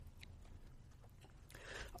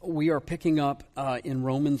We are picking up in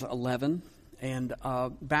Romans 11, and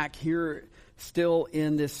back here still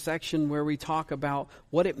in this section where we talk about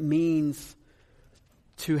what it means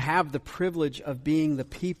to have the privilege of being the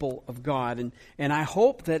people of God. And I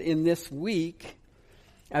hope that in this week,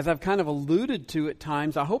 as I've kind of alluded to at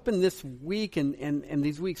times, I hope in this week and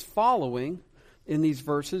these weeks following in these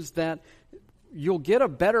verses that you'll get a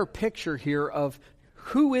better picture here of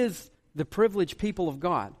who is the privileged people of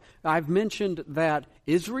God. I've mentioned that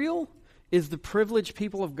Israel is the privileged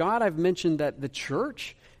people of God. I've mentioned that the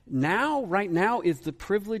church right now is the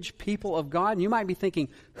privileged people of God. And you might be thinking,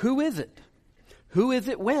 who is it? Who is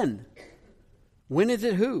it when? When is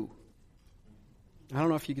it who? I don't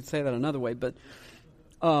know if you could say that another way, but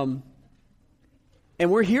and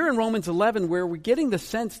we're here in Romans 11 where we're getting the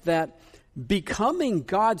sense that becoming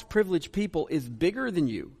God's privileged people is bigger than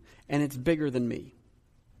you, and it's bigger than me.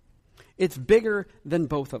 It's bigger than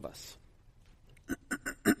both of us.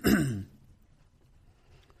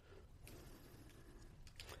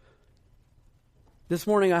 This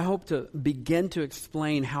morning I hope to begin to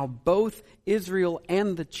explain how both Israel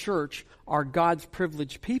and the church are God's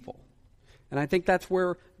privileged people. And I think that's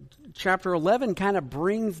where chapter 11 kind of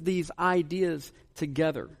brings these ideas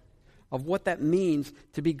together of what that means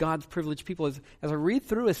to be God's privileged people. As I read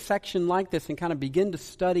through a section like this and kind of begin to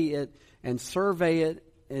study it and survey it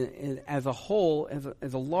as a whole,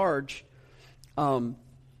 as a large, I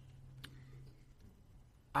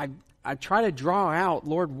try to draw out,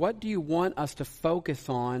 Lord, what do you want us to focus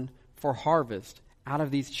on for harvest out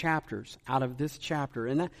of these chapters, out of this chapter?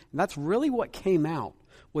 And that's really what came out,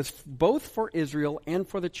 was both for Israel and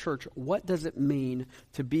for the church. What does it mean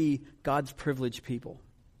to be God's privileged people?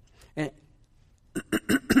 And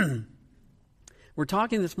we're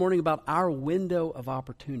talking this morning about our window of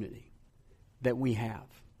opportunity that we have.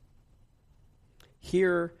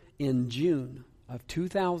 Here in June of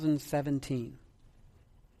 2017,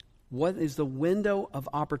 what is the window of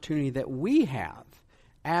opportunity that we have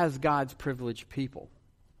as God's privileged people?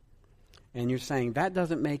 And you're saying, that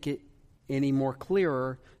doesn't make it any more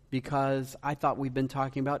clearer because I thought we've been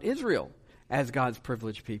talking about Israel as God's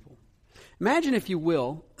privileged people. Imagine, if you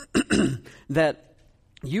will, that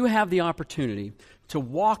you have the opportunity to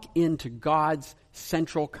walk into God's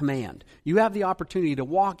central command. You have the opportunity to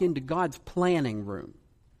walk into God's planning room.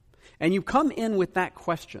 And you come in with that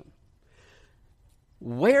question: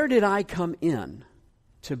 where did I come in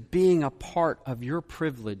to being a part of your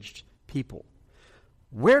privileged people?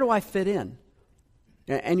 Where do I fit in?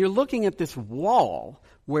 And you're looking at this wall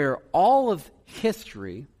where all of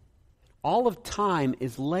history, all of time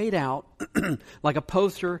is laid out like a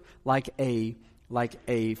poster, like a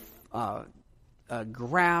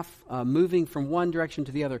graph moving from one direction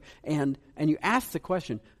to the other. And you ask the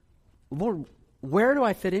question, Lord, where do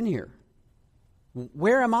I fit in here?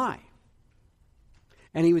 Where am I?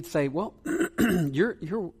 And he would say, well, you're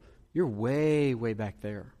way, way back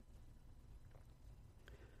there.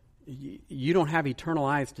 You don't have eternal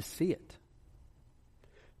eyes to see it.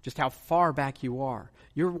 Just how far back you are.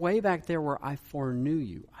 You're way back there where I foreknew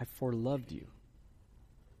you. I foreloved you.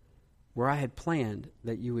 Where I had planned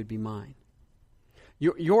that you would be mine.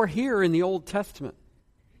 You're here in the Old Testament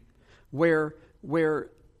where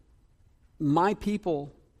my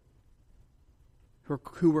people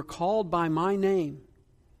who were called by my name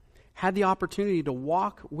had the opportunity to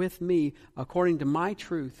walk with me according to my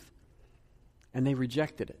truth, and they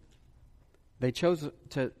rejected it. They chose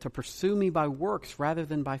to pursue me by works rather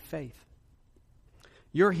than by faith.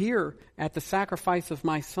 You're here at the sacrifice of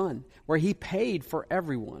my Son, where He paid for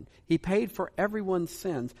everyone. He paid for everyone's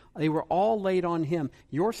sins. They were all laid on Him.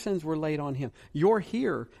 Your sins were laid on Him. You're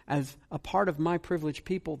here as a part of my privileged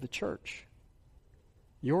people, the church.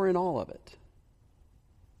 You're in all of it.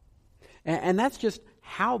 And that's just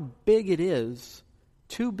how big it is,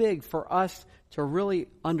 too big for us to really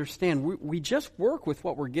understand. We just work with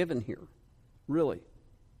what we're given here, really.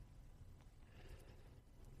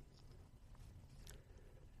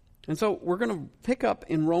 And so we're going to pick up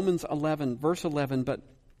in Romans 11, verse 11, but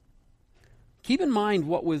keep in mind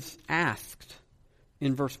what was asked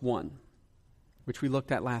in verse 1, which we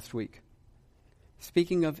looked at last week.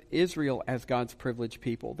 Speaking of Israel as God's privileged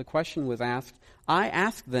people, the question was asked, I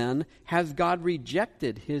ask then, has God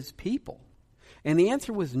rejected His people? And the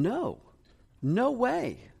answer was no. No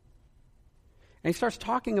way. And he starts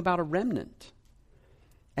talking about a remnant.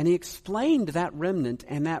 And he explained that remnant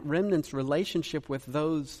and that remnant's relationship with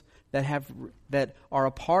those that are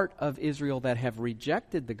a part of Israel that have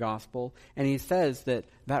rejected the gospel. And he says that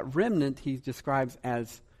remnant he describes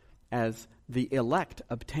as the elect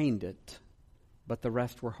obtained it, but the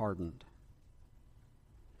rest were hardened.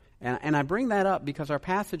 And I bring that up because our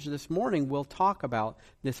passage this morning will talk about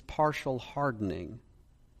this partial hardening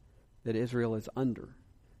that Israel is under.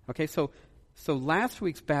 Okay, so last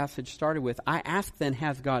week's passage started with, I ask then,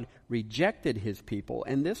 has God rejected his people?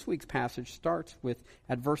 And this week's passage starts with,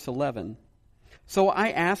 at verse 11, so I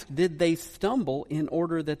ask, did they stumble in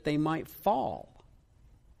order that they might fall?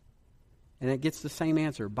 And it gets the same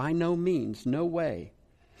answer, by no means, no way.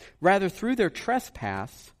 Rather, through their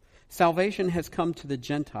trespass, salvation has come to the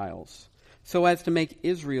Gentiles, so as to make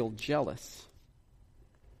Israel jealous.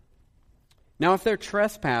 Now, if their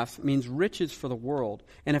trespass means riches for the world,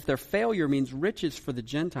 and if their failure means riches for the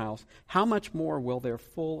Gentiles, how much more will their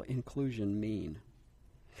full inclusion mean?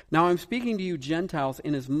 Now, I'm speaking to you Gentiles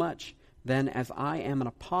inasmuch then as I am an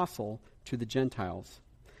apostle to the Gentiles.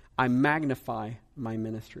 I magnify my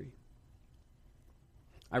ministry.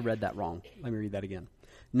 I read that wrong. Let me read that again.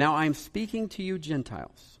 Now, I'm speaking to you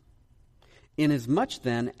Gentiles. Inasmuch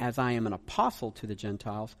then as I am an apostle to the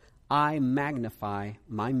Gentiles, I magnify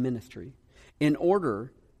my ministry, in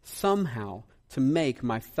order somehow to make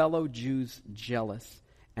my fellow Jews jealous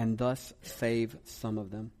and thus save some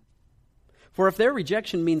of them. For if their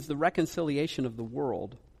rejection means the reconciliation of the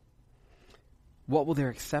world, what will their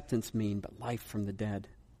acceptance mean but life from the dead?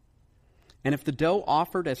 And if the dough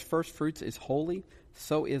offered as first fruits is holy,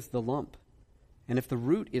 so is the lump. And if the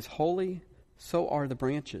root is holy, so are the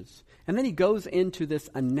branches. And then he goes into this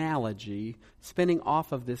analogy, spinning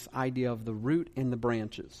off of this idea of the root and the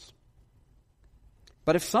branches.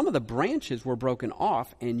 But if some of the branches were broken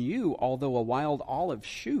off, and you, although a wild olive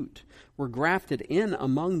shoot, were grafted in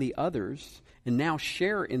among the others, and now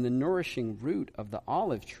share in the nourishing root of the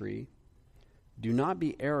olive tree, do not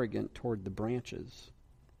be arrogant toward the branches.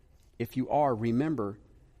 If you are, remember,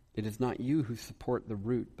 it is not you who support the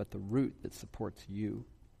root, but the root that supports you.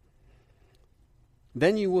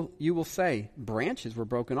 Then you will say, branches were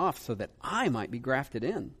broken off so that I might be grafted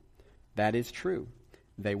in. That is true.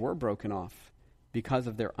 They were broken off because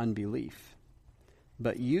of their unbelief.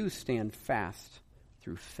 But you stand fast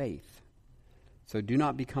through faith. So do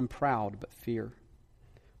not become proud, but fear.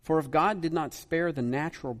 For if God did not spare the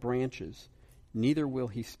natural branches, neither will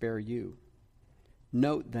he spare you.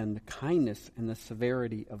 Note then the kindness and the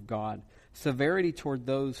severity of God. Severity toward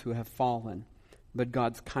those who have fallen, but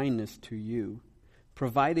God's kindness to you,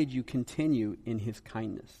 provided you continue in his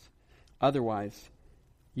kindness. Otherwise,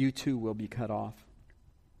 you too will be cut off.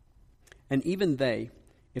 And even they,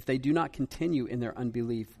 if they do not continue in their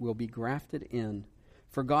unbelief, will be grafted in,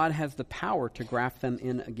 for God has the power to graft them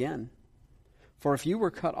in again. For if you were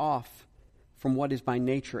cut off from what is by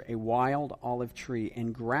nature a wild olive tree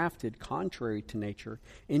and grafted contrary to nature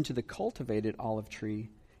into the cultivated olive tree,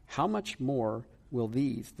 how much more will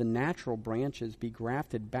these, the natural branches, be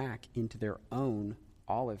grafted back into their own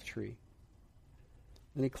olive tree?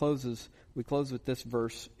 Then we close with this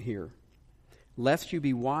verse here. Lest you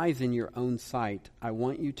be wise in your own sight, I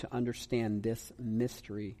want you to understand this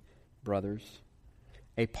mystery, brothers.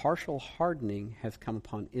 A partial hardening has come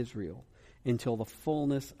upon Israel until the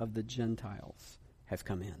fullness of the Gentiles has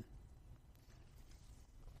come in.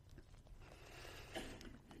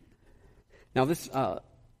 Now, this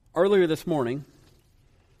earlier this morning,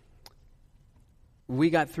 we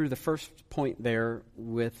got through the first point there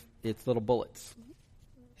with its little bullets.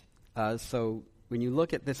 So when you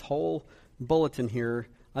look at this whole bulletin here,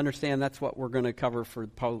 understand that's what we're going to cover for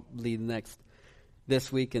probably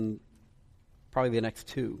this week and probably the next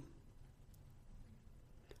two.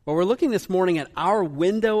 But we're looking this morning at our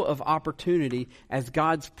window of opportunity as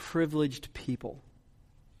God's privileged people.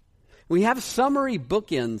 We have summary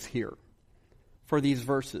bookends here for these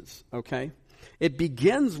verses, okay? It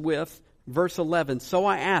begins with verse 11. So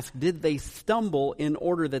I ask, did they stumble in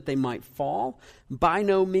order that they might fall? By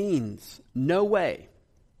no means. No way.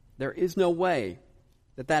 There is no way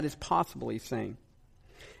that is possible, he's saying.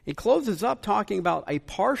 It closes up talking about a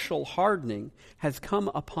partial hardening has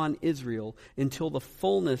come upon Israel until the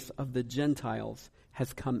fullness of the Gentiles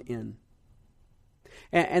has come in.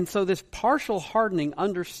 And so this partial hardening,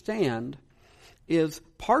 understand, is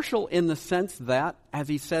partial in the sense that, as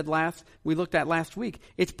he said we looked at last week,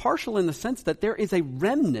 it's partial in the sense that there is a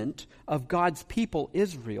remnant of God's people,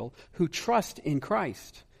 Israel, who trust in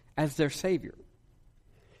Christ as their Savior.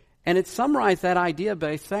 And it summarized that idea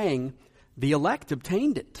by saying, the elect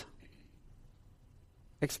obtained it,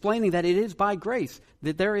 explaining that it is by grace,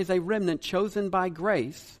 that there is a remnant chosen by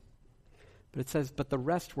grace. But it says, but the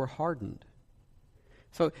rest were hardened.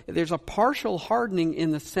 So there's a partial hardening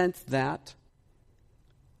in the sense that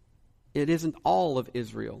it isn't all of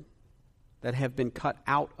Israel that have been cut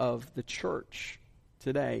out of the church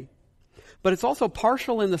today. But it's also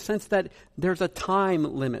partial in the sense that there's a time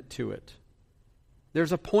limit to it.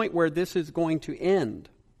 There's a point where this is going to end.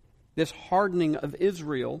 This hardening of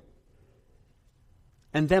Israel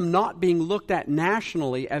and them not being looked at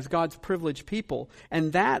nationally as God's privileged people.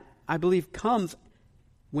 And that, I believe, comes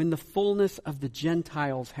when the fullness of the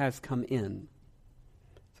Gentiles has come in.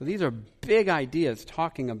 So these are big ideas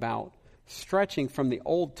talking about stretching from the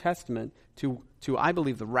Old Testament to I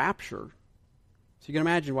believe, the rapture. So you can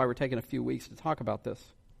imagine why we're taking a few weeks to talk about this.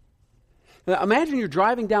 Now, imagine you're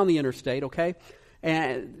driving down the interstate, okay?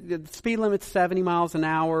 And the speed limit's 70 miles an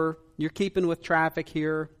hour. You're keeping with traffic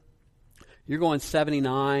here. You're going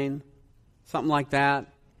 79, something like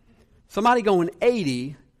that. Somebody going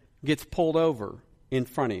 80 gets pulled over in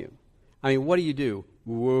front of you. I mean, what do?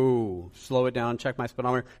 Whoa, slow it down, check my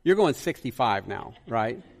speedometer. You're going 65 now,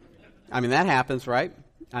 right? I mean, that happens, right?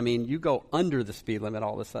 I mean, you go under the speed limit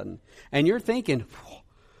all of a sudden. And you're thinking,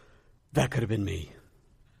 that could have been me.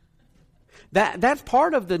 That's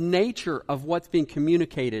part of the nature of what's being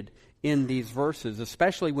communicated in these verses,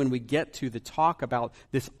 especially when we get to the talk about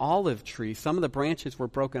this olive tree. Some of the branches were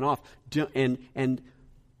broken off. And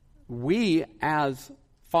we, as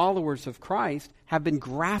followers of Christ, have been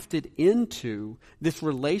grafted into this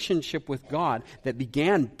relationship with God that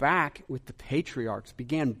began back with the patriarchs,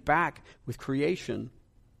 began back with creation.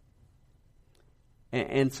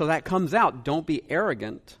 And so that comes out. Don't be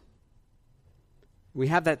arrogant. We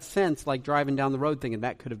have that sense like driving down the road thinking,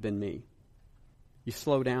 that could have been me. You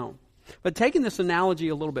slow down. But taking this analogy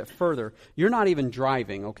a little bit further, you're not even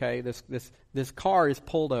driving, okay? This car is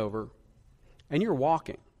pulled over, and you're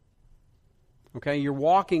walking. Okay, you're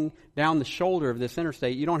walking down the shoulder of this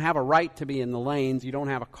interstate. You don't have a right to be in the lanes. You don't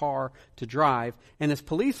have a car to drive. And this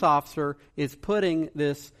police officer is putting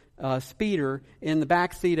this speeder in the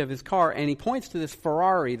back seat of his car, and he points to this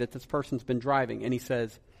Ferrari that this person's been driving, and he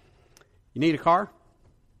says, "You need a car?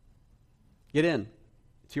 Get in.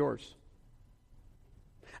 It's yours."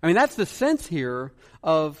 I mean, that's the sense here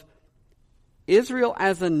of Israel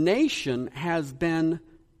as a nation has been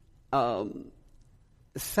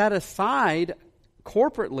set aside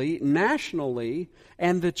corporately, nationally,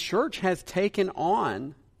 and the church has taken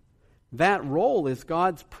on that role as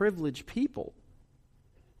God's privileged people.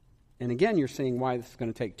 And again, you're seeing why this is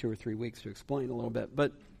going to take 2 or 3 weeks to explain a little bit.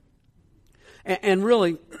 But and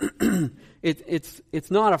really,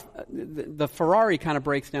 it's not the Ferrari kind of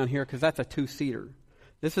breaks down here because that's a 2-seater.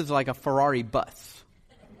 This is like a Ferrari bus.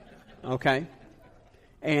 Okay?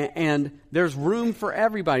 And there's room for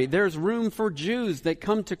everybody. There's room for Jews that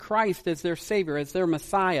come to Christ as their Savior, as their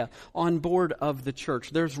Messiah on board of the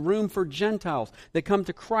church. There's room for Gentiles that come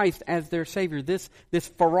to Christ as their Savior. This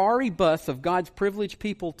Ferrari bus of God's privileged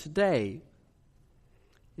people today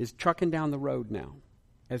is trucking down the road now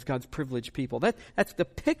as God's privileged people. That's the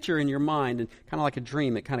picture in your mind, and kind of like a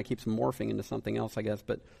dream. It kind of keeps morphing into something else, I guess,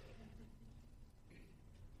 but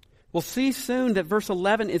we'll see soon that verse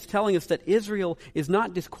 11 is telling us that Israel is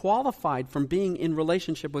not disqualified from being in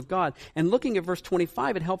relationship with God. And looking at verse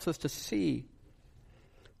 25, it helps us to see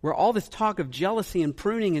where all this talk of jealousy and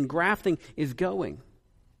pruning and grafting is going.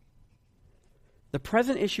 The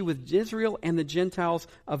present issue with Israel and the Gentiles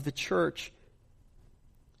of the church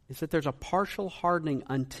is that there's a partial hardening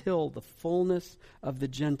until the fullness of the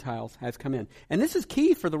Gentiles has come in. And this is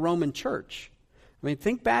key for the Roman church. I mean,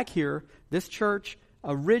 think back here. This church,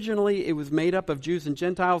 originally, it was made up of Jews and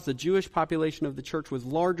Gentiles. The Jewish population of the church was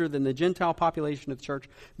larger than the Gentile population of the church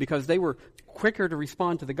because they were quicker to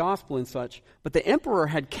respond to the gospel and such. But the emperor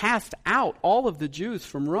had cast out all of the Jews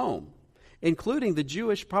from Rome, including the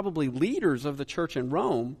Jewish, probably leaders of the church in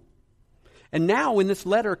Rome. And now when this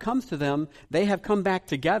letter comes to them, they have come back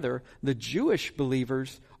together. The Jewish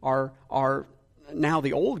believers are now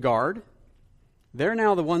the old guard. They're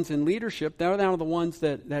now the ones in leadership. They're now the ones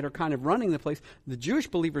that are kind of running the place. The Jewish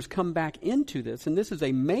believers come back into this, and this is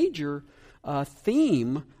a major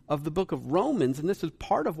theme of the book of Romans, and this is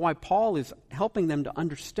part of why Paul is helping them to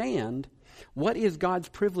understand what is God's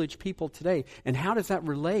privileged people today, and how does that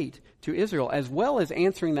relate to Israel, as well as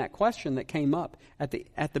answering that question that came up at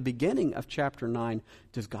the beginning of chapter 9.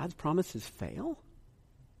 Does God's promises fail?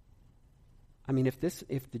 I mean, if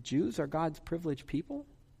the Jews are God's privileged people?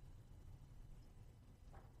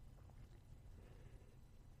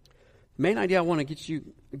 The main idea I want to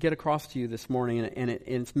get across to you this morning, and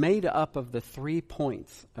it's made up of the 3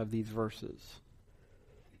 points of these verses.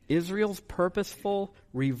 Israel's purposeful,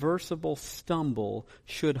 reversible stumble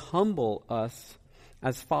should humble us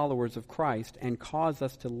as followers of Christ and cause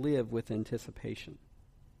us to live with anticipation.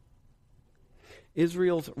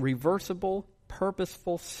 Israel's reversible,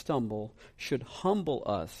 purposeful stumble should humble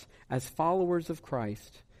us as followers of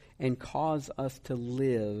Christ and cause us to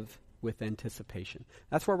live with anticipation.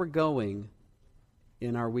 That's where we're going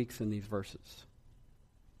in our weeks in these verses.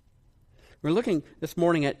 We're looking this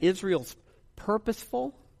morning at Israel's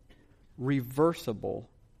purposeful, reversible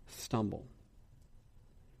stumble.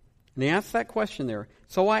 And he asks that question there.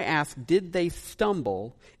 So I ask, did they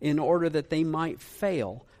stumble in order that they might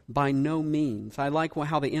fail? By no means. I like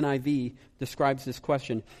how the NIV describes this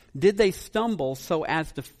question. Did they stumble so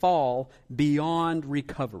as to fall beyond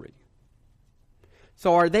recovery?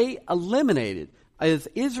 So are they eliminated? Is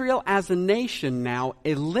Israel as a nation now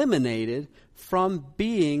eliminated from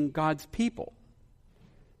being God's people?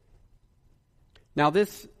 Now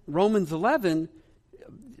this Romans 11,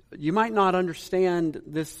 you might not understand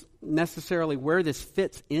this necessarily where this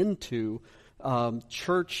fits into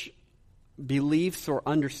church beliefs or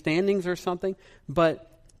understandings or something,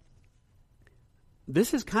 but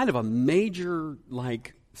this is kind of a major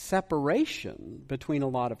separation between a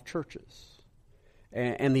lot of churches.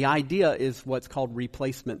 And the idea is what's called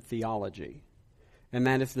replacement theology. And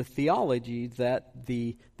that is the theology that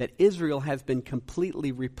Israel has been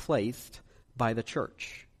completely replaced by the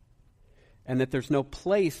church. And that there's no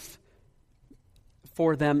place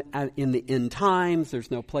for them in the end times. There's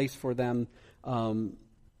no place for them,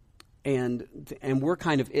 and we're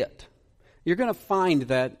kind of it. You're going to find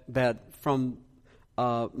that from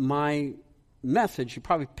my message, you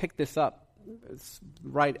probably picked this up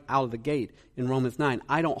right out of the gate in Romans 9.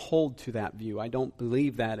 I don't hold to that view. I don't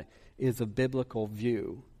believe that is a biblical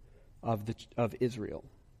view of Israel,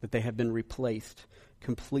 that they have been replaced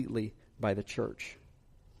completely by the church.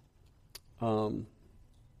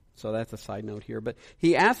 So that's a side note here. But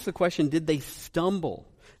he asks the question, did they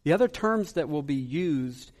stumble? The other terms that will be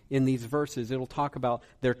used in these verses, it'll talk about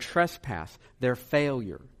their trespass, their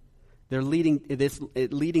failure. They're leading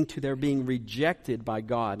to their being rejected by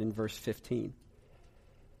God in verse 15.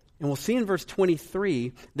 And we'll see in verse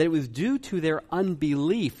 23 that it was due to their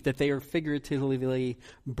unbelief that they are figuratively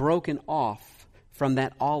broken off from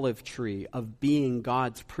that olive tree of being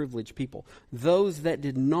God's privileged people. Those that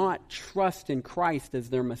did not trust in Christ as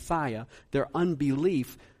their Messiah, their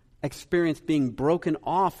unbelief experienced being broken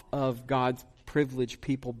off of God's privileged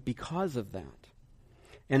people because of that.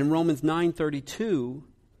 And in Romans 9:32,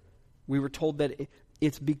 we were told that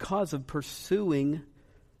it's because of pursuing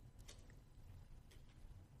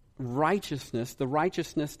righteousness, the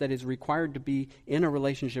righteousness that is required to be in a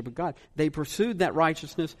relationship with God. They pursued that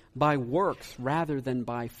righteousness by works rather than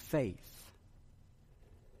by faith.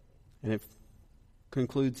 And it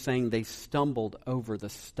concludes saying they stumbled over the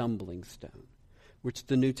stumbling stone, which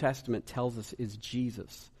the New Testament tells us is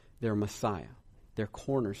Jesus, their Messiah, their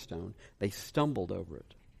cornerstone. They stumbled over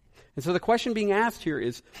it. And so the question being asked here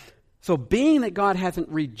is, so being that God hasn't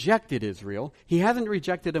rejected Israel, he hasn't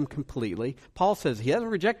rejected them completely. Paul says, he hasn't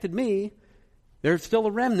rejected me. There's still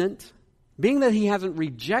a remnant. Being that he hasn't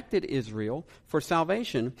rejected Israel for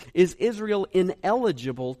salvation, is Israel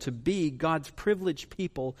ineligible to be God's privileged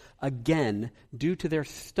people again due to their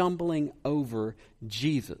stumbling over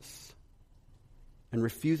Jesus and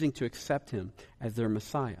refusing to accept him as their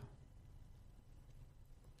Messiah?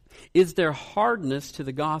 Is their hardness to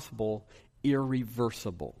the gospel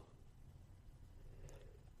irreversible?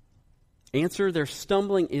 Answer, their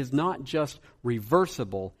stumbling is not just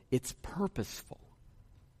reversible, it's purposeful.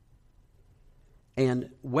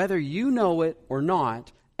 And whether you know it or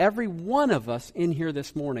not, every one of us in here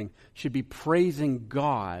this morning should be praising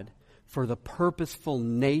God for the purposeful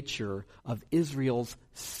nature of Israel's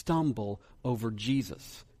stumble over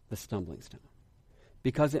Jesus, the stumbling stone.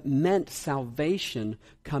 Because it meant salvation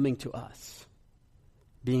coming to us,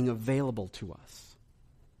 being available to us.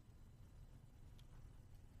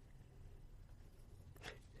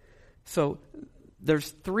 So there's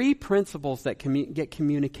three principles that get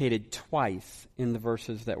communicated twice in the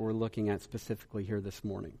verses that we're looking at specifically here this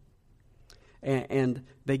morning. And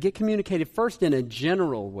they get communicated first in a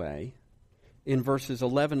general way in verses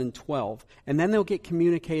 11 and 12. And then they'll get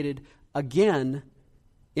communicated again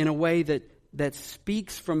in a way that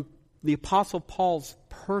speaks from the Apostle Paul's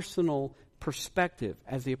personal perspective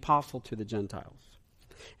as the apostle to the Gentiles.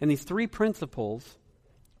 And these three principles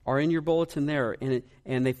are in your bulletin there,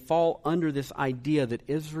 and they fall under this idea that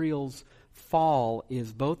Israel's fall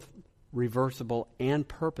is both reversible and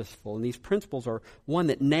purposeful. And these principles are, one,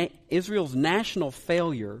 that Israel's national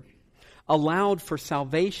failure allowed for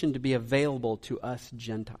salvation to be available to us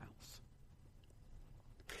Gentiles.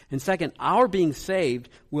 And second, our being saved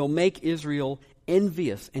will make Israel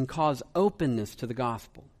envious and cause openness to the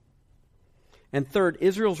gospel. And third,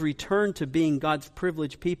 Israel's return to being God's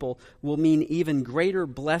privileged people will mean even greater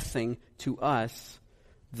blessing to us,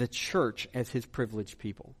 the church, as his privileged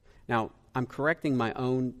people. Now, I'm correcting my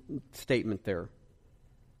own statement there.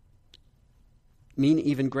 Mean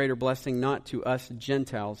even greater blessing, not to us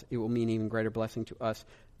Gentiles. It will mean even greater blessing to us,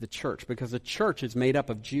 the church, because the church is made up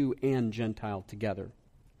of Jew and Gentile together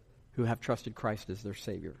who have trusted Christ as their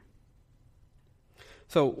Savior.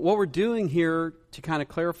 So what we're doing here to kind of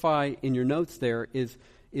clarify in your notes there is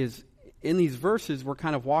in these verses, we're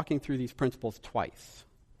kind of walking through these principles twice.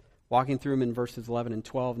 Walking through them in verses 11 and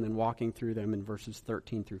 12, and then walking through them in verses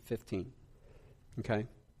 13 through 15. Okay?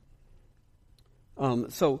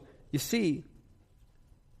 So you see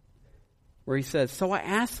where he says, "So I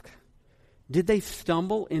ask, did they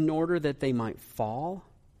stumble in order that they might fall?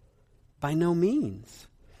 By no means.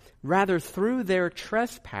 Rather, through their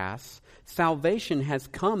trespass, salvation has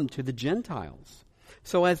come to the Gentiles,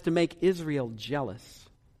 so as to make Israel jealous.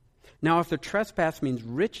 Now, if their trespass means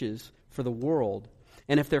riches for the world,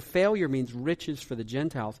 and if their failure means riches for the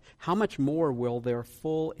Gentiles, how much more will their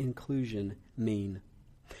full inclusion mean?"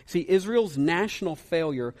 See, Israel's national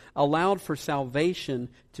failure allowed for salvation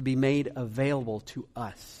to be made available to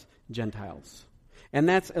us, Gentiles. And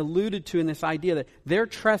that's alluded to in this idea that their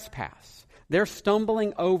trespass, their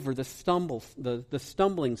stumbling over the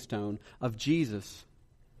stumbling stone of Jesus,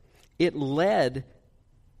 it led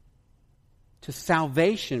to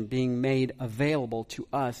salvation being made available to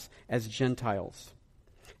us as Gentiles.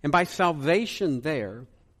 And by salvation there,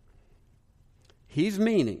 he's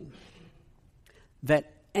meaning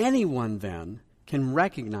that anyone then can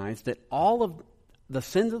recognize that all of the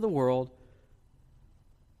sins of the world,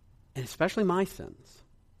 and especially my sins,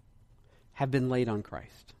 have been laid on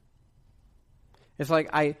Christ. It's like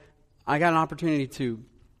I got an opportunity to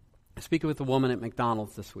speak with a woman at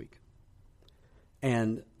McDonald's this week.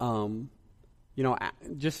 And,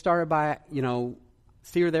 just started by,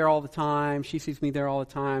 see her there all the time. She sees me there all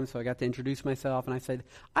the time, so I got to introduce myself. And I said,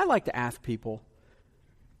 I like to ask people,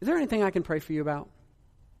 is there anything I can pray for you about?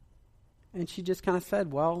 And she just kind of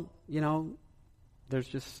said, well, there's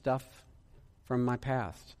just stuff from my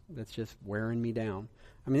past that's just wearing me down.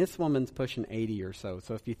 I mean, this woman's pushing 80 or so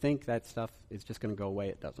if you think that stuff is just going to go away,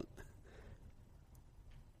 it doesn't.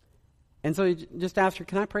 And so he just asked her,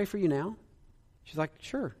 can I pray for you now? She's like,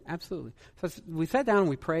 sure, absolutely. So we sat down and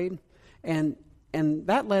we prayed, and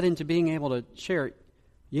that led into being able to share,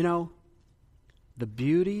 the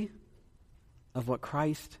beauty of what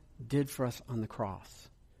Christ did for us on the cross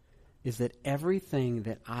is that everything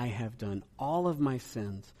that I have done, all of my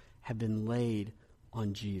sins, have been laid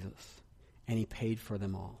on Jesus, and he paid for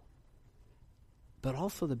them all. But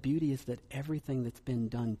also the beauty is that everything that's been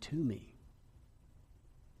done to me,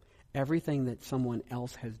 everything that someone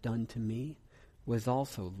else has done to me, was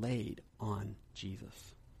also laid on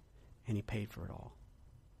Jesus, and he paid for it all.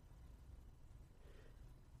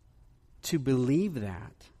 To believe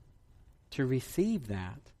that, to receive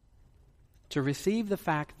that, to receive the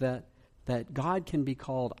fact that God can be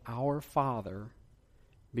called our Father,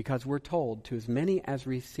 because we're told to as many as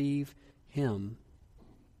receive him,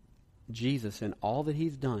 Jesus, and all that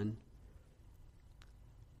he's done,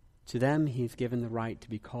 to them he's given the right to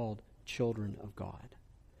be called children of God.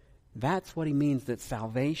 That's what he means that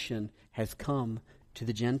salvation has come to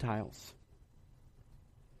the Gentiles.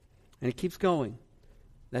 And it keeps going.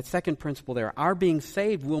 That second principle there, our being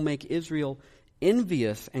saved will make Israel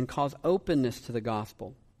envious and cause openness to the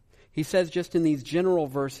gospel. He says just in these general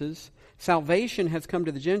verses, salvation has come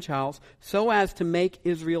to the Gentiles so as to make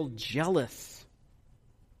Israel jealous.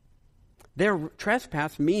 Their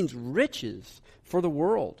trespass means riches for the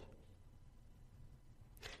world.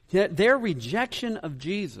 Yet their rejection of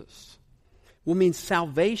Jesus will mean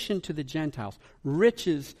salvation to the Gentiles,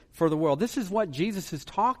 riches for the world. This is what Jesus is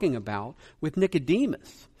talking about with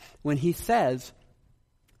Nicodemus when he says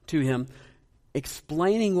to him,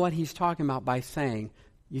 explaining what he's talking about by saying,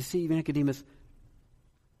 you see, Nicodemus,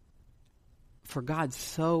 for God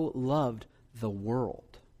so loved the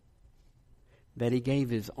world that he gave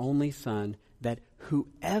his only Son, that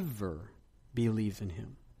whoever believes in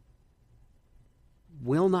him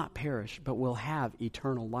will not perish, but will have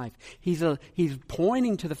eternal life. He's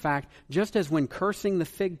pointing to the fact, just as when cursing the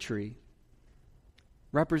fig tree,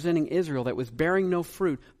 representing Israel that was bearing no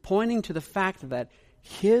fruit, pointing to the fact that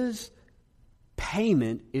his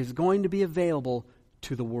payment is going to be available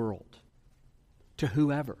to the world, to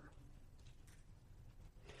whoever.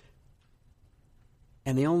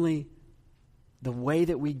 And the way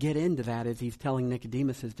that we get into that is he's telling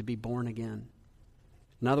Nicodemus is to be born again.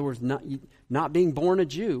 In other words, not being born a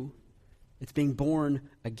Jew, it's being born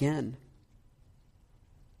again.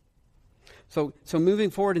 So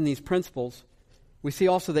moving forward in these principles, We see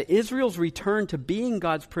also that Israel's return to being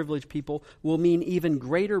God's privileged people will mean even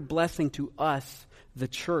greater blessing to us, the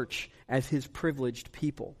church, as his privileged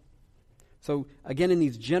people. So again, in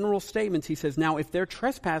these general statements, he says, now if their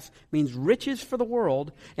trespass means riches for the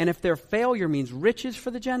world, and if their failure means riches for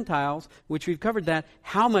the Gentiles, which we've covered that,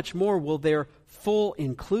 how much more will their full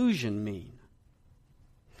inclusion mean?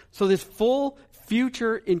 So this full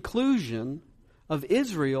future inclusion of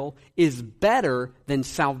Israel is better than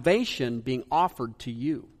salvation being offered to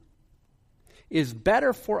you. Is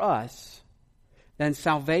better for us than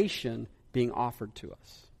salvation being offered to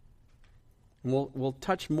us. And we'll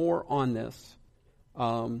touch more on this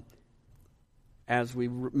as we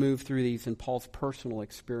move through these in Paul's personal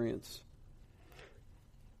experience.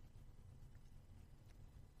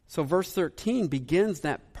 So verse 13 begins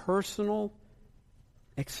that personal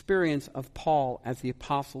experience of Paul as the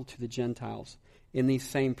apostle to the Gentiles in these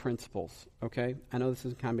same principles. Okay? I know this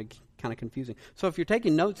is kind of confusing. So if you're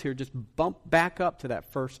taking notes here, just bump back up to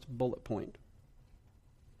that first bullet point.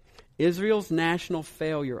 Israel's national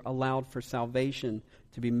failure allowed for salvation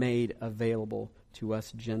to be made available to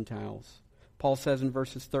us Gentiles. Paul says in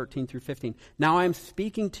verses 13 through 15, now I am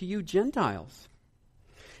speaking to you Gentiles.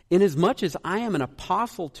 Inasmuch as I am an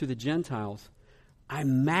apostle to the Gentiles, I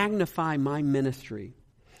magnify my ministry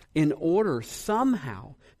in order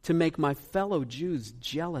somehow to make my fellow Jews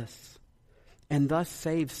jealous and thus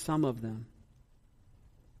save some of them.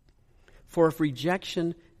 For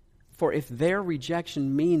if their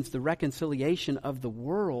rejection means the reconciliation of the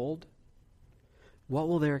world, what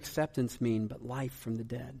will their acceptance mean but life from the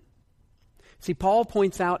dead? See, Paul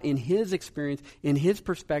points out in his experience, in his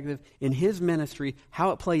perspective, in his ministry,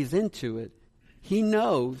 how it plays into it. He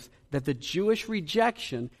knows that the Jewish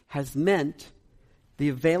rejection has meant the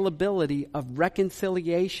availability of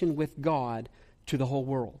reconciliation with God to the whole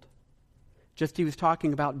world. Just he was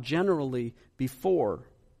talking about generally before.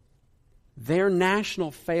 Their national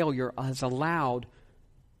failure has allowed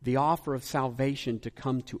the offer of salvation to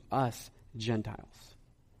come to us Gentiles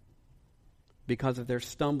because of their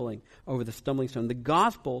stumbling over the stumbling stone. The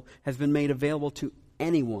gospel has been made available to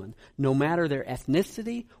anyone, no matter their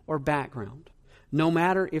ethnicity or background, no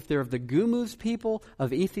matter if they're of the Gumuz people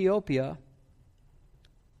of Ethiopia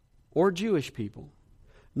or Jewish people,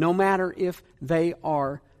 no matter if they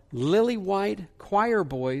are lily-white choir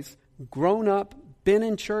boys grown up, been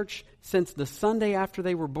in church since the Sunday after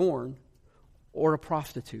they were born, or a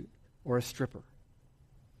prostitute or a stripper.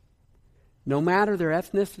 No matter their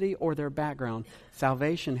ethnicity or their background,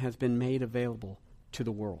 salvation has been made available to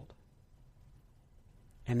the world.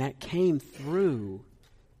 And that came through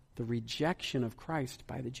the rejection of Christ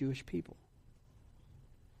by the Jewish people.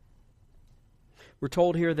 We're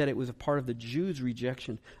told here that it was a part of the Jews'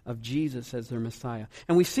 rejection of Jesus as their Messiah.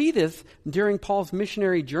 And we see this during Paul's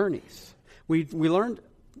missionary journeys. We learned,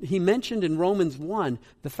 he mentioned in Romans 1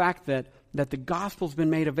 the fact that the gospel's been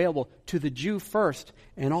made available to the Jew first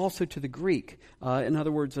and also to the Greek. In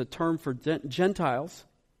other words, a term for Gentiles.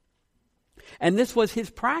 And this was his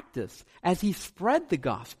practice as he spread the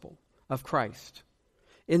gospel of Christ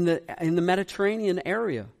in the Mediterranean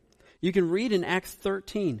area. You can read in Acts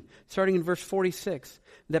 13, starting in verse 46,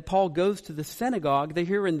 that Paul goes to the synagogue. They're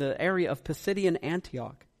here in the area of Pisidian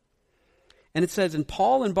Antioch. And it says, and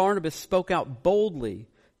Paul and Barnabas spoke out boldly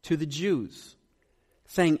to the Jews,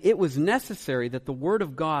 saying, it was necessary that the word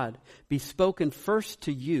of God be spoken first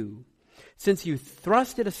to you, since you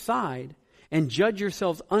thrust it aside and judge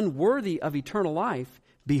yourselves unworthy of eternal life.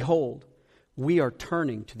 Behold, we are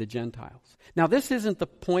turning to the Gentiles. Now, this isn't the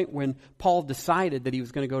point when Paul decided that he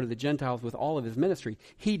was going to go to the Gentiles with all of his ministry.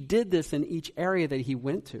 He did this in each area that he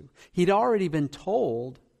went to. He'd already been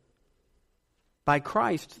told by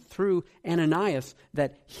Christ through Ananias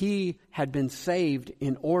that he had been saved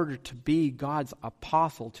in order to be God's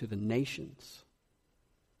apostle to the nations.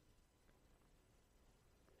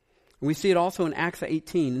 And we see it also in Acts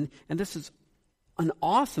 18, and this is an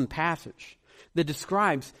awesome passage that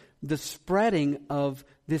describes the spreading of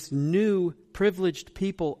this new privileged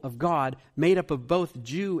people of God made up of both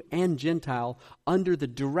Jew and Gentile under the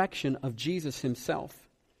direction of Jesus himself.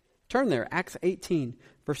 Turn there, Acts 18,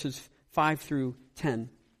 verses 5 through 10.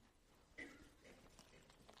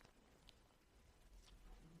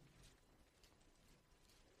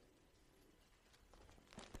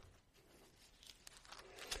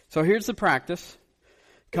 So here's the practice.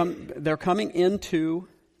 They're coming into,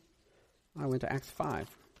 I went to Acts 5,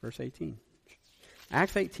 verse 18.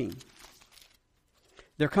 Acts 18.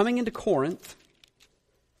 They're coming into Corinth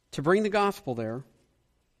to bring the gospel there.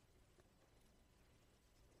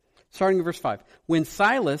 Starting in verse 5. When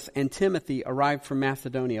Silas and Timothy arrived from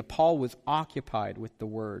Macedonia, Paul was occupied with the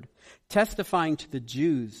word, testifying to the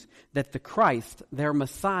Jews that the Christ, their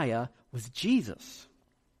Messiah, was Jesus.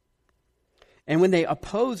 And when they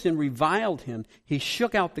opposed and reviled him, he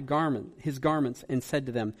shook out his garments and said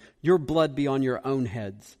to them, "Your blood be on your own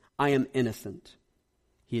heads. I am innocent."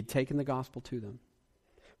 He had taken the gospel to them.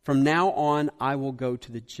 "From now on, I will go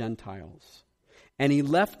to the Gentiles." And he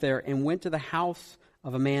left there and went to the house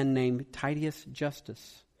of a man named Titius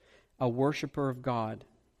Justus, a worshiper of God.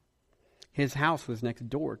 His house was next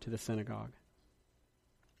door to the synagogue.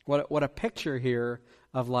 What a picture here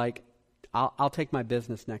of like, I'll take my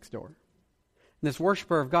business next door. And this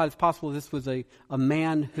worshiper of God, it's possible this was a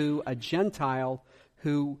man a Gentile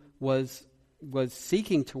who was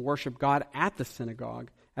seeking to worship God at the synagogue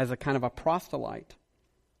as a kind of a proselyte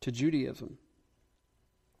to Judaism.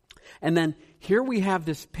 And then here we have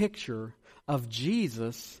this picture of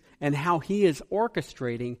Jesus and how he is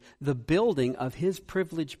orchestrating the building of his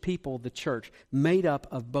privileged people, the church, made up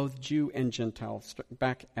of both Jew and Gentile.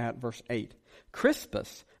 Back at verse 8.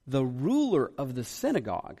 Crispus, the ruler of the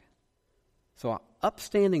synagogue, so an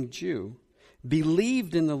upstanding Jew,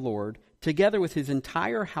 believed in the Lord together with his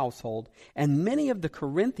entire household, and many of the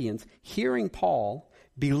Corinthians, hearing Paul,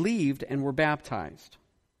 believed and were baptized.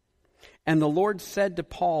 And the Lord said to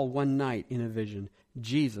Paul one night in a vision,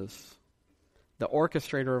 Jesus, the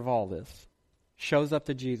orchestrator of all this, shows up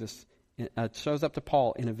to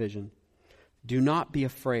Paul in a vision. "Do not be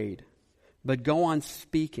afraid, but go on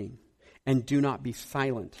speaking, and do not be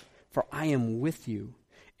silent, for I am with you,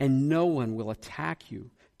 and no one will attack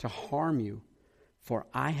you to harm you, for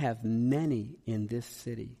I have many in this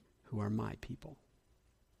city who are my people."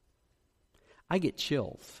 I get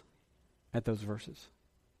chills at those verses.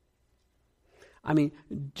 I mean,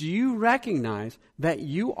 do you recognize that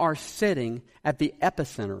you are sitting at the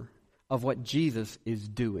epicenter of what Jesus is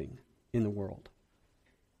doing in the world?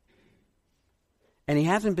 And he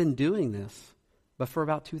hasn't been doing this but for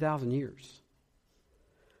about 2,000 years,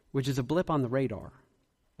 which is a blip on the radar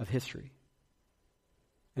of history,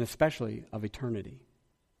 and especially of eternity.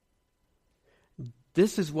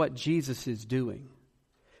 This is what Jesus is doing,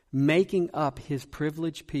 making up his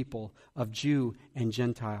privileged people of Jew and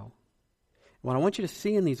Gentile. What I want you to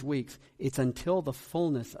see in these weeks, it's until the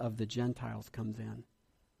fullness of the Gentiles comes in.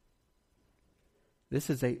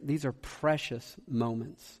 These are precious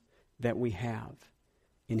moments that we have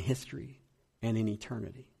in history and in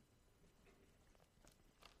eternity.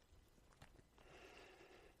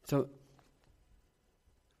 So,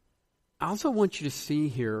 I also want you to see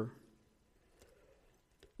here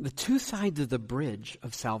the two sides of the bridge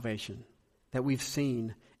of salvation that we've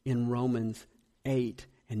seen in Romans 8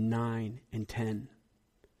 and 9 and 10.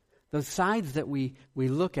 Those sides that we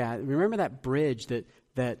look at, remember that bridge that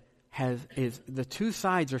is the two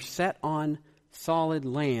sides are set on solid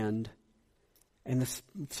land, and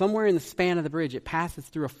somewhere in the span of the bridge it passes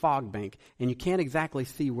through a fog bank, and you can't exactly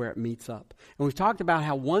see where it meets up. And we've talked about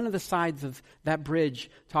how one of the sides of that bridge,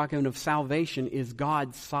 talking of salvation, is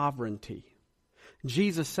God's sovereignty.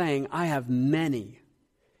 Jesus saying, "I have many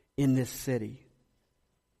in this city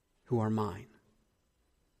who are mine."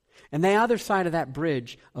 And the other side of that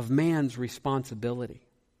bridge of man's responsibility,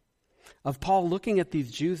 of Paul looking at these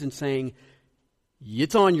Jews and saying,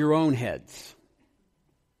 "It's on your own heads,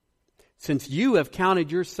 since you have counted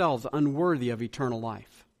yourselves unworthy of eternal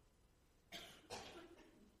life."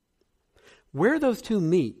 Where those two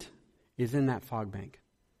meet is in that fog bank.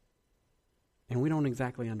 And we don't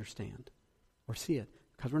exactly understand or see it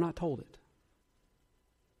because we're not told it.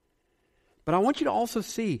 But I want you to also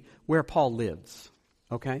see where Paul lives,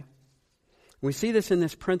 okay? We see this in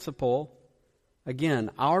this principle.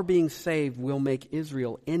 Again, our being saved will make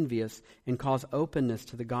Israel envious and cause openness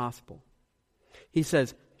to the gospel. He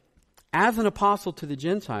says, as an apostle to the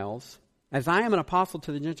Gentiles, as I am an apostle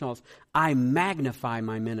to the Gentiles, I magnify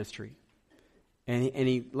my ministry. And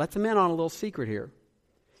he lets them in on a little secret here.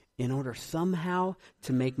 In order somehow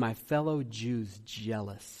to make my fellow Jews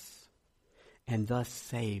jealous and thus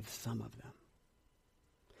save some of them.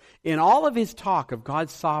 In all of his talk of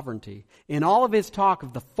God's sovereignty, in all of his talk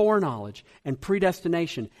of the foreknowledge and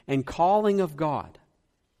predestination and calling of God,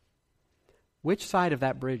 which side of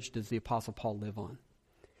that bridge does the Apostle Paul live on?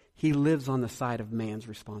 He lives on the side of man's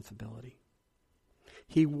responsibility.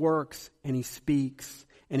 He works and he speaks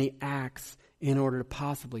and he acts in order to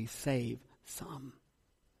possibly save some.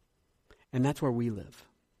 And that's where we live.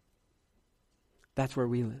 That's where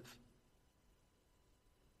we live.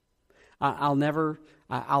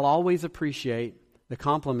 I'll always appreciate the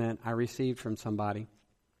compliment I received from somebody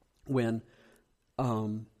when,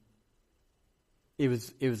 it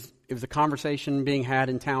was a conversation being had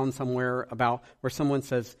in town somewhere about where someone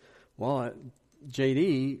says, well,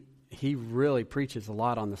 JD, he really preaches a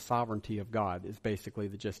lot on the sovereignty of God, is basically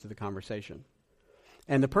the gist of the conversation.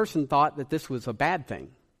 And the person thought that this was a bad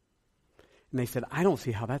thing. And they said, I don't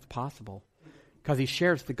see how that's possible, because he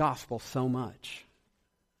shares the gospel so much.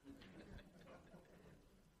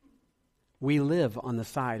 We live on the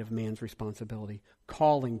side of man's responsibility,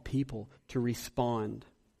 calling people to respond.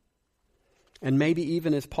 And maybe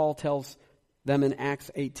even as Paul tells them in Acts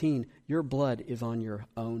 18, your blood is on your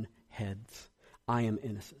own heads. I am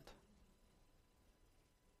innocent.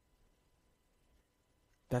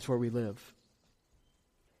 That's where we live.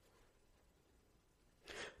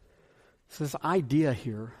 So this idea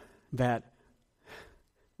here that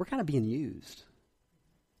we're kind of being used,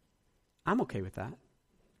 I'm okay with that,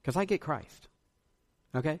 because I get Christ.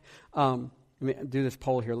 Okay? Let me do this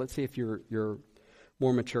poll here. Let's see if you're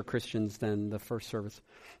more mature Christians than the first service.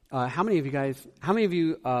 How many of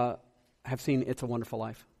you have seen It's a Wonderful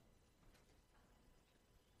Life?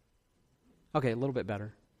 Okay, a little bit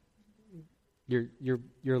better. You're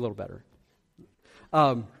a little better.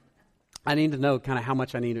 I need to know kind of how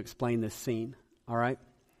much I need to explain this scene. All right.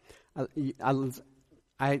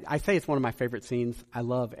 I say it's one of my favorite scenes. I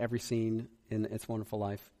love every scene in It's a Wonderful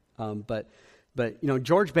Life. But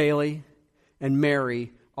George Bailey and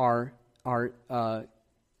Mary are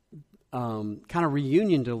kind of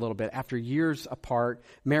reunioned a little bit after years apart.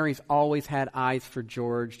 Mary's always had eyes for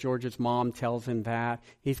George. George's mom tells him that.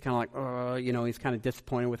 He's kind of like, he's kind of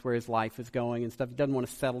disappointed with where his life is going and stuff. He doesn't want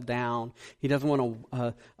to settle down. He doesn't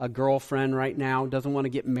want a girlfriend right now. Doesn't want to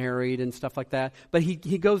get married and stuff like that. But he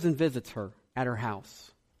goes and visits her at her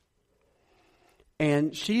house.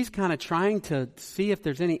 And she's kind of trying to see if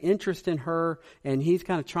there's any interest in her, and she's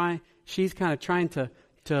kind of trying to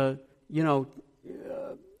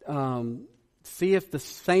see if the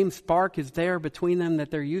same spark is there between them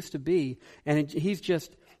that there used to be. And he's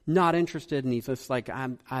just not interested, and he's just like,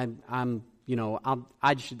 I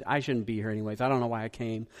shouldn't be here anyways. I don't know why I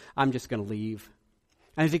came. I'm just going to leave.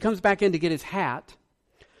 And as he comes back in to get his hat,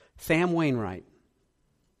 Sam Wainwright,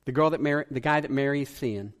 the guy that Mary's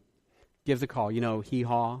seeing, gives a call.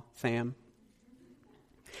 Hee-haw, Sam.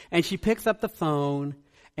 And she picks up the phone,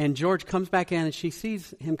 and George comes back in, and she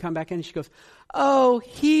sees him come back in, and she goes, oh,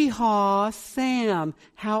 hee-haw, Sam,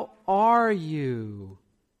 how are you?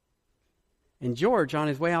 And George, on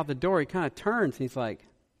his way out the door, he kind of turns, and he's like,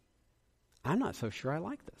 I'm not so sure I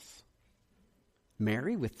like this.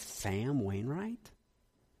 Mary with Sam Wainwright?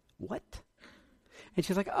 What? And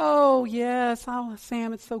she's like, oh, yes,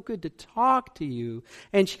 Sam, it's so good to talk to you.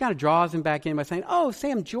 And she kind of draws him back in by saying, oh,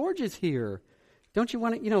 Sam, George is here. Don't you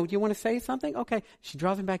want to, do you want to say something? Okay. She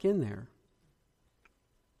draws him back in there.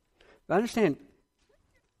 But understand,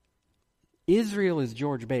 Israel is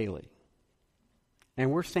George Bailey,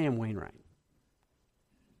 and we're Sam Wainwright.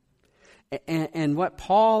 And what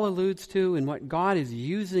Paul alludes to and what God is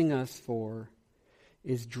using us for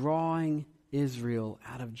is drawing Israel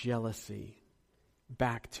out of jealousy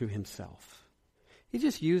back to himself. He's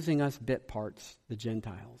just using us bit parts, the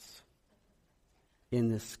Gentiles, in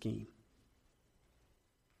this scheme.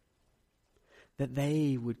 That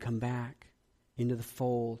they would come back into the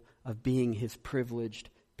fold of being his privileged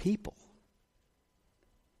people.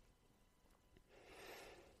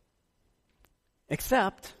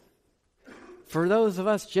 Except, for those of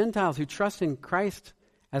us Gentiles who trust in Christ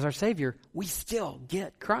as our Savior, we still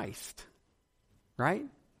get Christ. Right?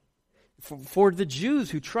 For the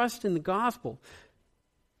Jews who trust in the gospel,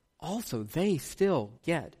 also they still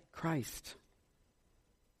get Christ.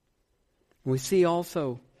 We see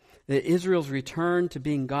also that Israel's return to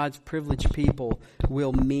being God's privileged people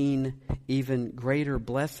will mean even greater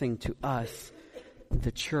blessing to us,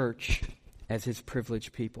 the church, as his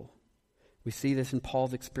privileged people. We see this in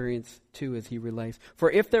Paul's experience too as he relays.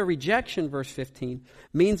 For if their rejection, verse 15,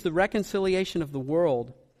 means the reconciliation of the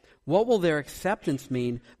world, what will their acceptance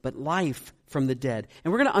mean but life from the dead?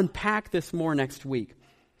 And we're going to unpack this more next week.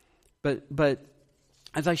 But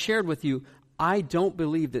as I shared with you, I don't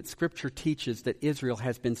believe that Scripture teaches that Israel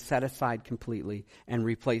has been set aside completely and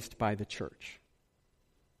replaced by the church.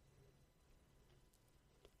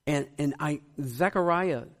 And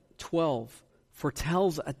Zechariah 12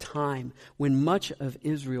 foretells a time when much of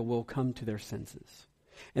Israel will come to their senses.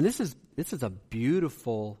 And this is a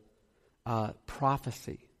beautiful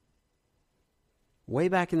prophecy. Way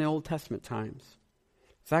back in the Old Testament times.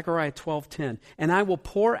 Zechariah 12:10. And I will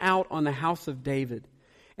pour out on the house of David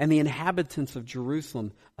and the inhabitants of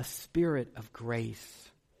Jerusalem a spirit of grace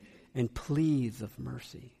and pleas of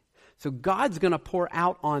mercy, So God's going to pour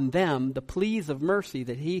out on them the pleas of mercy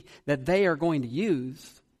that they are going to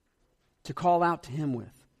use to call out to him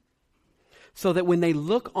with. So that when they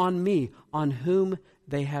look on me, on whom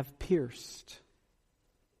they have pierced,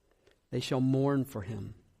 they shall mourn for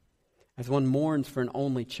him, as one mourns for an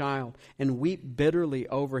only child, and weep bitterly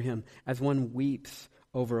over him, as one weeps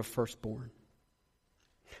over a firstborn.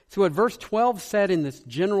 So what verse 12 said in this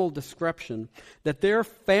general description, that their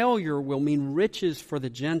failure will mean riches for the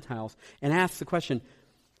Gentiles, and asks the question,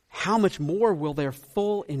 how much more will their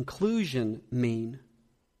full inclusion mean?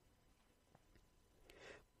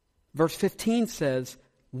 Verse 15 says,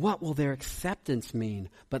 what will their acceptance mean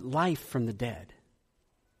but life from the dead?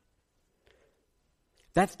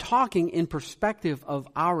 That's talking in perspective of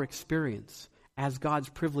our experience as God's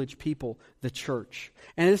privileged people, the church.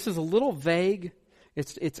 And this is a little vague.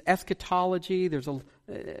 It's eschatology. There's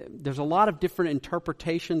a lot of different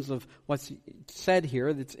interpretations of what's said here.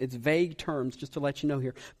 It's vague terms, just to let you know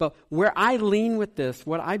here. But where I lean with this,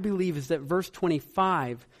 what I believe is that verse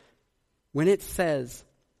 25, when it says,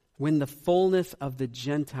 when the fullness of the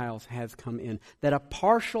Gentiles has come in, that a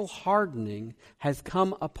partial hardening has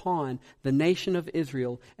come upon the nation of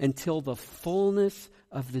Israel until the fullness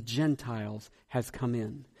of the Gentiles has come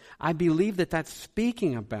in. I believe that that's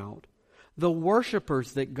speaking about the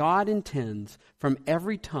worshipers that God intends from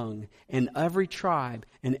every tongue and every tribe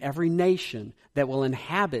and every nation that will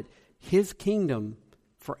inhabit his kingdom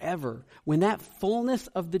forever. When that fullness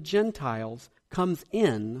of the Gentiles comes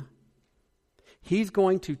in, he's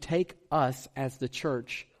going to take us as the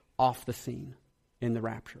church off the scene in the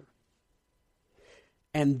rapture.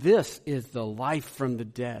 And this is the life from the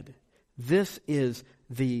dead. This is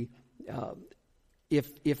the,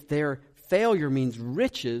 if their failure means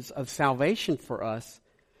riches of salvation for us,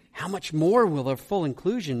 how much more will their full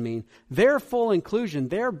inclusion mean? Their full inclusion,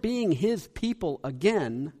 their being his people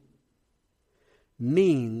again,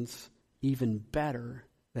 means even better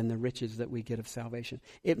than the riches that we get of salvation.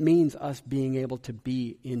 It means us being able to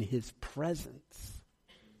be in his presence.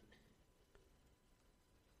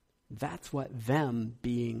 That's what them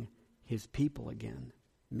being his people again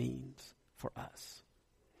means for us.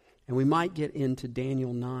 And we might get into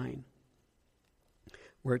Daniel 9,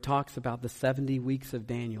 where it talks about the 70 weeks of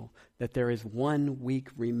Daniel, that there is 1 week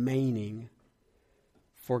remaining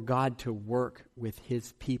for God to work with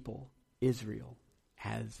his people, Israel,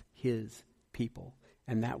 as his people.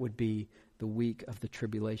 And that would be the week of the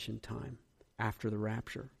tribulation time after the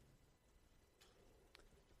rapture.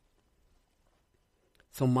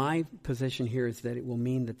 So my position here is that it will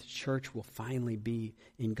mean that the church will finally be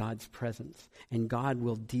in God's presence, and God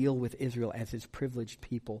will deal with Israel as his privileged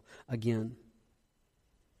people again.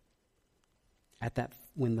 At that,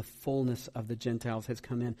 when the fullness of the Gentiles has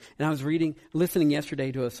come in. And I was listening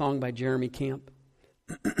yesterday to a song by Jeremy Camp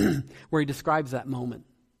where he describes that moment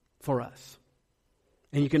for us.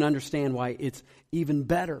 And you can understand why it's even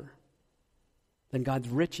better than God's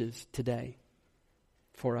riches today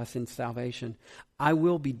for us in salvation. I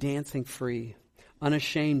will be dancing free,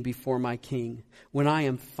 unashamed before my King when I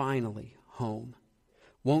am finally home.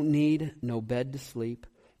 Won't need no bed to sleep.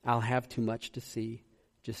 I'll have too much to see,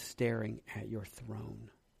 just staring at your throne.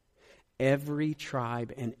 Every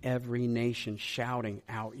tribe and every nation shouting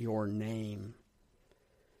out your name.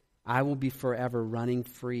 I will be forever running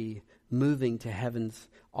free, moving to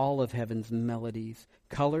all of heaven's melodies,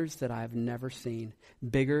 colors that I have never seen,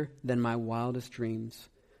 bigger than my wildest dreams,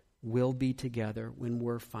 will be together when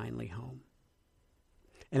we're finally home.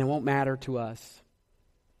 And it won't matter to us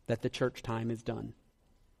that the church time is done,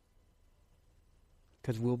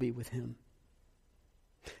 because we'll be with him.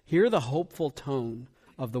 Hear the hopeful tone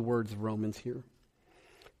of the words of Romans here.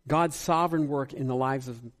 God's sovereign work in the lives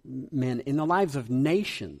of men, in the lives of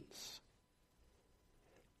nations.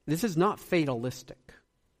 This is not fatalistic.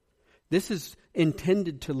 This is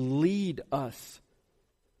intended to lead us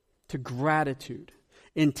to gratitude,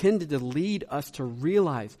 intended to lead us to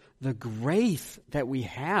realize the grace that we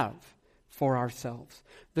have for ourselves,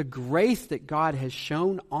 the grace that God has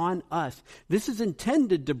shown on us. This is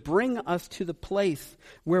intended to bring us to the place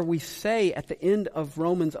where we say at the end of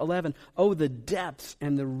Romans 11, oh, the depths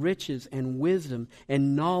and the riches and wisdom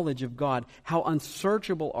and knowledge of God, how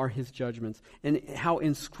unsearchable are his judgments and how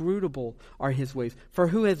inscrutable are his ways. For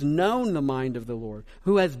who has known the mind of the Lord?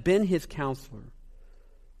 Who has been his counselor?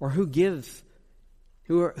 Or who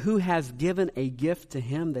has given a gift to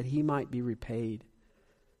him that he might be repaid?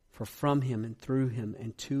 For from him and through him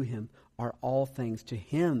and to him are all things. To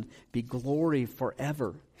him be glory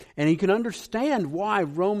forever. And you can understand why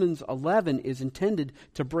Romans 11 is intended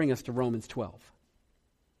to bring us to Romans 12.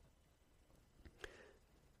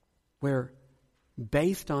 Where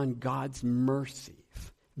based on God's mercies,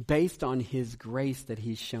 based on his grace that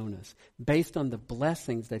he's shown us, based on the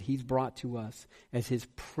blessings that he's brought to us as his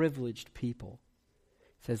privileged people.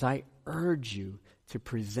 He says, I urge you to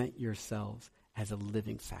present yourselves as a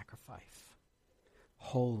living sacrifice,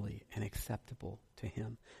 holy and acceptable to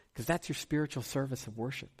him. Because that's your spiritual service of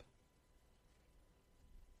worship.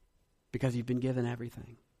 Because you've been given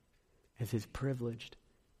everything as his privileged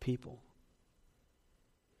people.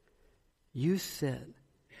 You sit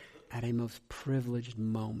at a most privileged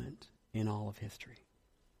moment in all of history.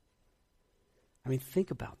 I mean,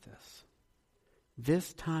 think about this.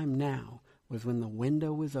 This time now was when the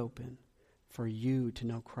window was open for you to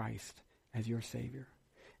know Christ as your Savior.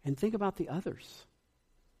 And think about the others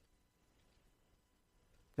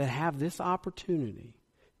that have this opportunity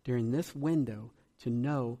during this window to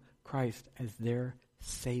know Christ as their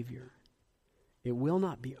Savior. It will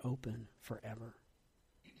not be open forever.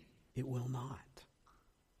 It will not.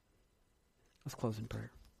 Let's close in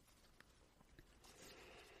prayer.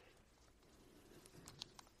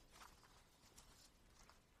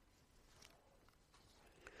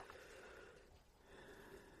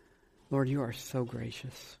 Lord, you are so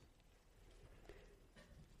gracious.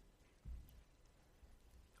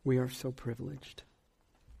 We are so privileged.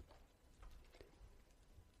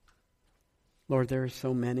 Lord, there are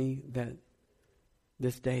so many that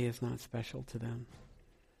this day is not special to them.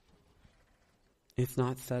 It's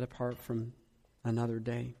not set apart from another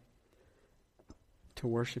day to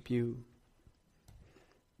worship you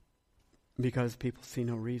because people see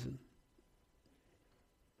no reason.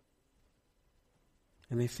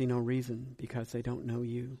 And they see no reason because they don't know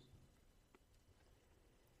you.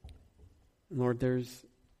 Lord,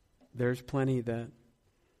 there's plenty that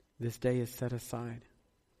this day is set aside,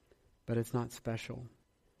 but it's not special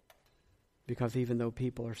because even though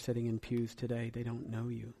people are sitting in pews today, they don't know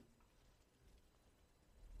you.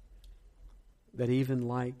 That even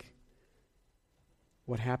like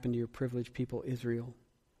what happened to your privileged people, Israel,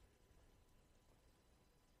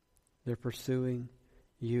 they're pursuing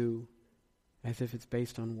you as if it's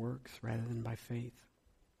based on works rather than by faith.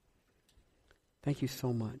 Thank you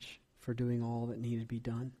so much for doing all that needed to be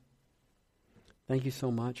done. Thank you so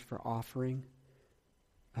much for offering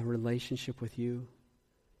a relationship with you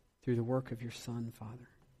through the work of your Son, Father.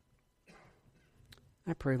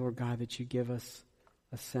 I pray, Lord God, that you give us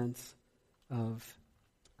a sense of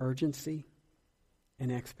urgency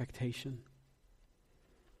and expectation,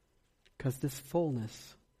 because this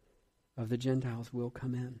fullness of the Gentiles will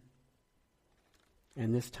come in,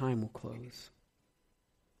 and this time will close.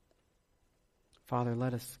 Father,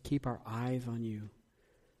 let us keep our eyes on you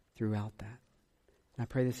throughout that. And I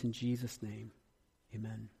pray this in Jesus' name.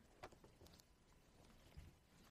 Amen.